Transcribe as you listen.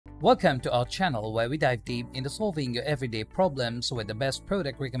Welcome to our channel where we dive deep into solving your everyday problems with the best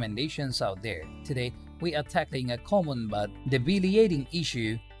product recommendations out there. Today, we are tackling a common but debilitating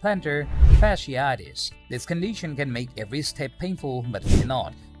issue, plantar fasciitis. This condition can make every step painful, but fear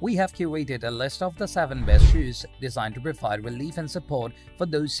not. We have curated a list of the 7 best shoes designed to provide relief and support for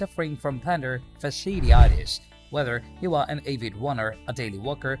those suffering from plantar fasciitis. Whether you are an avid runner, a daily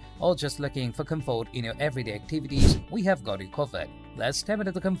walker, or just looking for comfort in your everyday activities, we have got you covered. Let's step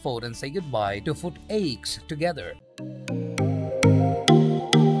into the comfort and say goodbye to foot aches together.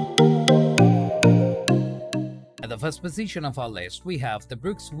 At the first position of our list, we have the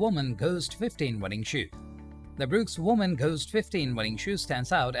Brooks Woman Ghost 15 running shoe. The Brooks Woman Ghost 15 running shoe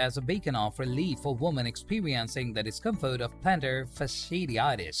stands out as a beacon of relief for women experiencing the discomfort of plantar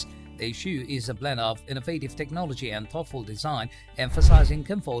fasciitis. The shoe is a blend of innovative technology and thoughtful design, emphasizing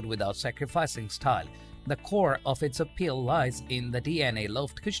comfort without sacrificing style. The core of its appeal lies in the DNA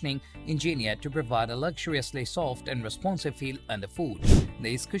loft cushioning, engineered to provide a luxuriously soft and responsive feel underfoot.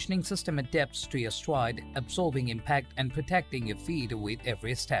 This cushioning system adapts to your stride, absorbing impact and protecting your feet with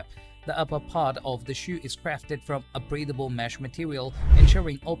every step. The upper part of the shoe is crafted from a breathable mesh material,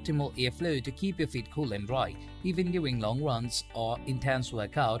 ensuring optimal airflow to keep your feet cool and dry, even during long runs or intense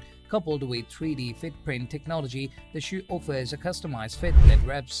workout. Coupled with 3D fit print technology, the shoe offers a customized fit that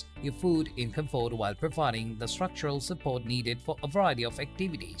wraps your foot in comfort while providing the structural support needed for a variety of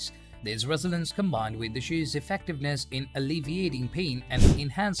activities. This resilience, combined with the shoe's effectiveness in alleviating pain and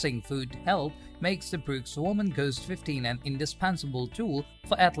enhancing foot health, makes the Brooks Woman Ghost 15 an indispensable tool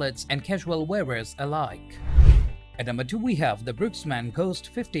for athletes and casual wearers alike. At number 2, we have the Brooksman Ghost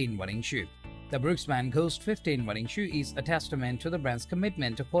 15 running shoe. The Brooksman Ghost 15 running shoe is a testament to the brand's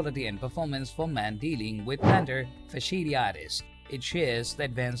commitment to quality and performance for men dealing with plantar fasciitis. It shares the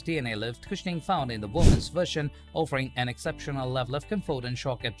advanced DNA lift cushioning found in the women's version, offering an exceptional level of comfort and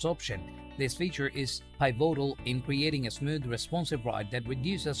shock absorption. This feature is pivotal in creating a smooth, responsive ride that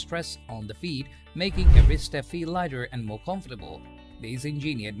reduces stress on the feet, making every step feel lighter and more comfortable. This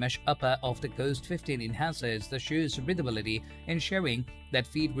engineered mesh upper of the Ghost 15 enhances the shoe's breathability, ensuring that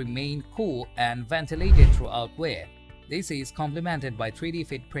feet remain cool and ventilated throughout wear. This is complemented by 3D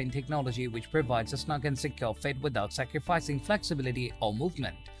fit print technology, which provides a snug and secure fit without sacrificing flexibility or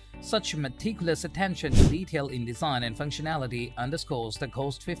movement. Such meticulous attention to detail in design and functionality underscores the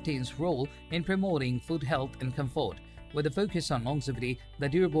Ghost 15's role in promoting foot health and comfort. With a focus on longevity, the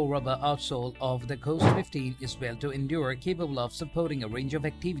durable rubber outsole of the Ghost 15 is built to endure, capable of supporting a range of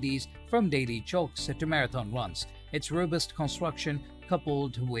activities from daily jogs to marathon runs. Its robust construction,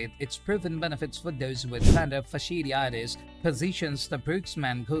 coupled with its proven benefits for those with plantar fasciitis, positions the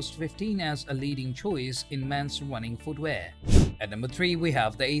Brooksman Ghost 15 as a leading choice in men's running footwear. At number 3, we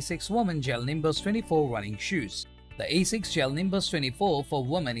have the ASICS Woman Gel-Nimbus 24 running shoes. The ASICS Gel-Nimbus 24 for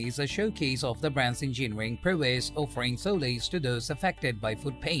women is a showcase of the brand's engineering prowess, offering solace to those affected by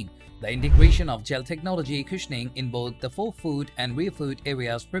foot pain. The integration of gel technology cushioning in both the forefoot and rear foot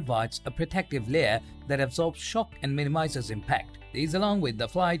areas provides a protective layer that absorbs shock and minimizes impact. These, along with the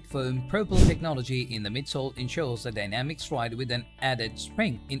Flight Foam Propel technology in the midsole, ensures a dynamic stride with an added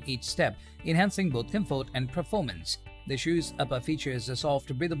spring in each step, enhancing both comfort and performance. The shoe's upper features a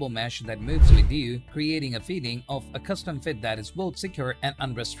soft, breathable mesh that moves with you, creating a feeling of a custom fit that is both secure and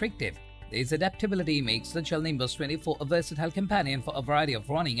unrestricted. This adaptability makes the Gel-Nimbus 24 a versatile companion for a variety of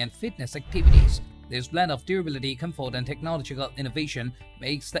running and fitness activities. This blend of durability, comfort, and technological innovation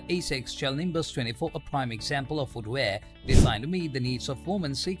makes the ASICS Gel-Nimbus 24 a prime example of footwear designed to meet the needs of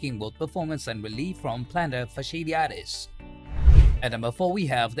women seeking both performance and relief from plantar fasciitis. At number 4, we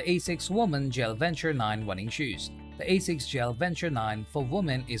have the ASICS Woman Gel Venture 9 running shoes. The ASICS Gel Venture 9 for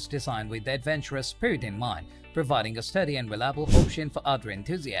women is designed with the adventurous spirit in mind, providing a sturdy and reliable option for outdoor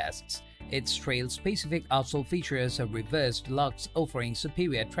enthusiasts. Its trail-specific outsole features a reversed lux, offering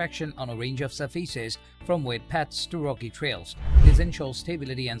superior traction on a range of surfaces, from wet paths to rocky trails. This ensures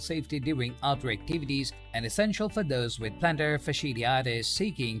stability and safety during outdoor activities, and essential for those with plantar fasciitis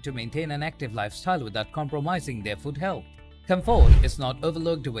seeking to maintain an active lifestyle without compromising their foot health. Comfort is not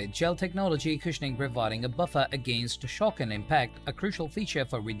overlooked, with gel technology cushioning providing a buffer against shock and impact, a crucial feature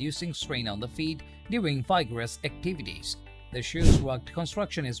for reducing strain on the feet during vigorous activities. The shoe's rugged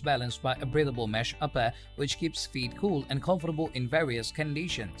construction is balanced by a breathable mesh upper, which keeps feet cool and comfortable in various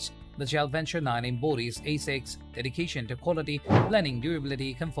conditions. The Gel Venture 9 embodies ASICS' dedication to quality, blending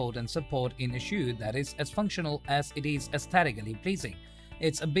durability, comfort, and support in a shoe that is as functional as it is aesthetically pleasing.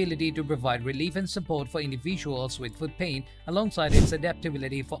 Its ability to provide relief and support for individuals with foot pain, alongside its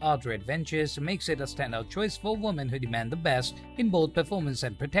adaptability for outdoor adventures, makes it a standout choice for women who demand the best in both performance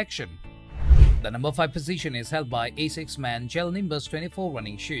and protection. The number 5 position is held by ASICS Men Gel-Nimbus 24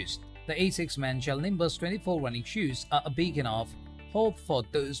 running shoes. The ASICS Men Gel-Nimbus 24 running shoes are a beacon of hope for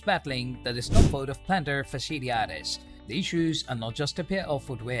those battling the discomfort of plantar fasciitis. These shoes are not just a pair of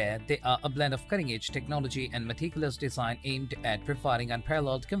footwear, they are a blend of cutting-edge technology and meticulous design aimed at providing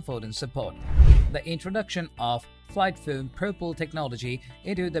unparalleled comfort and support. The introduction of Flight Foam Propel technology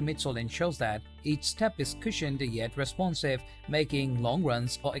into the midsole ensures that each step is cushioned yet responsive, making long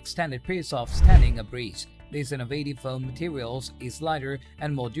runs or extended periods of standing a breeze. These innovative foam materials is lighter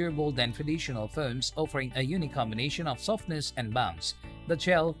and more durable than traditional foams, offering a unique combination of softness and bounce. The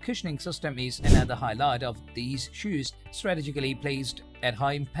gel cushioning system is another highlight of these shoes, strategically placed at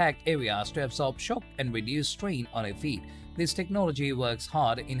high-impact areas to absorb shock and reduce strain on your feet. This technology works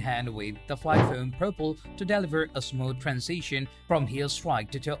hand in hand with the Flight Foam Propel to deliver a smooth transition from heel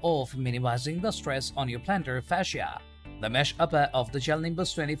strike to toe off, minimizing the stress on your plantar fascia. The mesh upper of the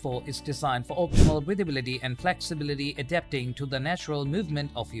Gel-Nimbus 24 is designed for optimal breathability and flexibility, adapting to the natural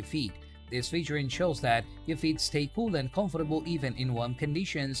movement of your feet. This feature ensures that your feet stay cool and comfortable even in warm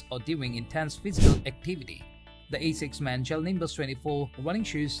conditions or during intense physical activity. The ASICS Men Gel-Nimbus 24 running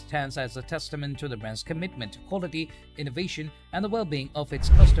shoes stands as a testament to the brand's commitment to quality, innovation, and the well-being of its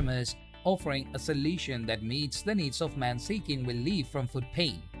customers, offering a solution that meets the needs of men seeking relief from foot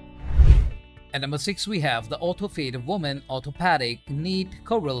pain. At number 6, we have the Orthofeet Women Orthopedic Knit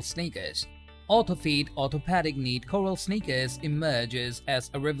Coral Sneakers. Orthofeet Orthopedic Knit Coral Sneakers emerges as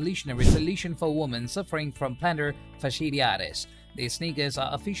a revolutionary solution for women suffering from plantar fasciitis. These sneakers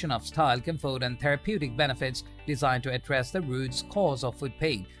are a fusion of style, comfort, and therapeutic benefits designed to address the root cause of foot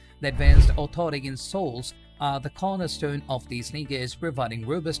pain. The advanced orthotic insoles are the cornerstone of these sneakers, providing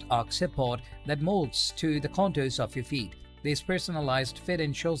robust arch support that molds to the contours of your feet. This personalized fit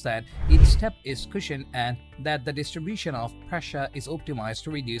ensures that each step is cushioned and that the distribution of pressure is optimized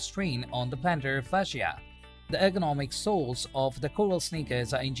to reduce strain on the plantar fascia. The ergonomic soles of the coral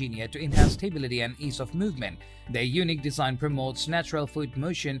sneakers are engineered to enhance stability and ease of movement. Their unique design promotes natural foot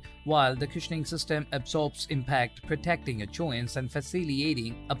motion, while the cushioning system absorbs impact, protecting your joints and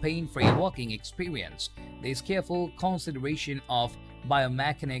facilitating a pain-free walking experience. There is careful consideration of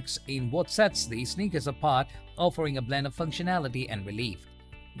biomechanics in what sets these sneakers apart, offering a blend of functionality and relief.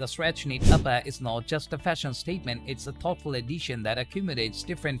 The stretch knit upper is not just a fashion statement, it's a thoughtful addition that accommodates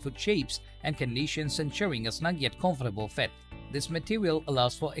different foot shapes and conditions, ensuring a snug yet comfortable fit. This material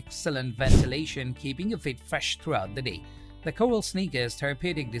allows for excellent ventilation, keeping your feet fresh throughout the day. The coral sneakers'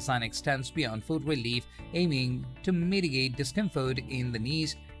 therapeutic design extends beyond foot relief, aiming to mitigate discomfort in the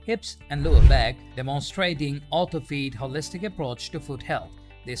knees, hips, and lower back, demonstrating Orthofeet's holistic approach to foot health.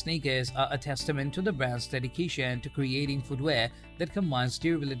 These sneakers are a testament to the brand's dedication to creating footwear that combines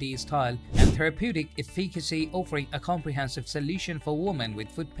durability, style, and therapeutic efficacy, offering a comprehensive solution for women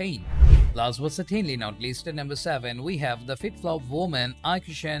with foot pain. Last but certainly not least, at number 7, we have the FitFlop Woman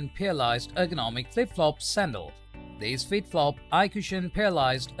Iqushion Pearlized Ergonomic Flip-Flop Sandal. These FitFlop Iqushion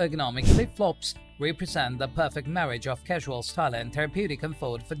Pearlized Ergonomic Flip-Flops represent the perfect marriage of casual style and therapeutic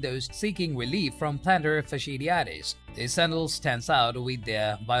comfort for those seeking relief from plantar fasciitis. These sandals stands out with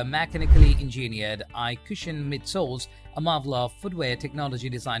their biomechanically engineered Iqushion midsoles, a marvel of footwear technology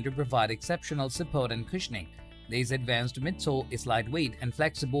designed to provide exceptional support and cushioning. This advanced midsole is lightweight and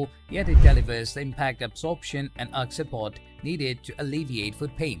flexible, yet it delivers the impact absorption and arch support needed to alleviate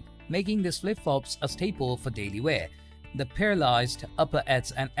foot pain, making these flip-flops a staple for daily wear. The Pearlized upper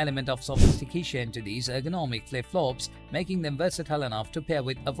adds an element of sophistication to these ergonomic flip-flops, making them versatile enough to pair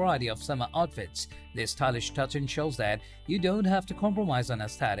with a variety of summer outfits. This stylish touch ensures that you don't have to compromise on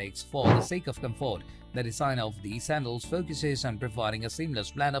aesthetics for the sake of comfort. The design of these sandals focuses on providing a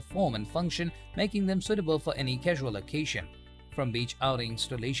seamless blend of form and function, making them suitable for any casual occasion. From beach outings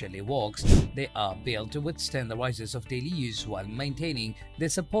to leisurely walks, they are built to withstand the rises of daily use while maintaining their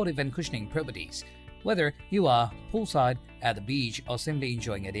supportive and cushioning properties. Whether you are poolside, at the beach, or simply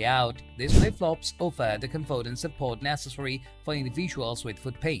enjoying a day out, these flip-flops offer the comfort and support necessary for individuals with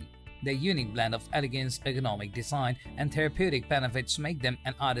foot pain. Their unique blend of elegance, ergonomic design, and therapeutic benefits make them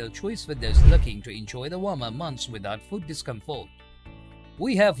an ideal choice for those looking to enjoy the warmer months without foot discomfort.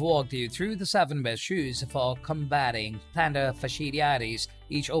 We have walked you through the 7 best shoes for combating plantar fasciitis,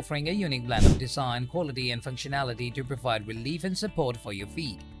 each offering a unique blend of design, quality, and functionality to provide relief and support for your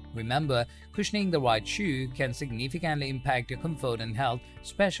feet. Remember, cushioning the right shoe can significantly impact your comfort and health,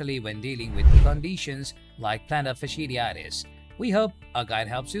 especially when dealing with conditions like plantar fasciitis. We hope our guide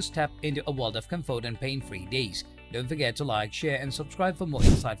helps you step into a world of comfort and pain-free days. Don't forget to like, share, and subscribe for more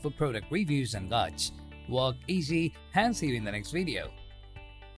insightful product reviews and guides. Walk easy, and see you in the next video.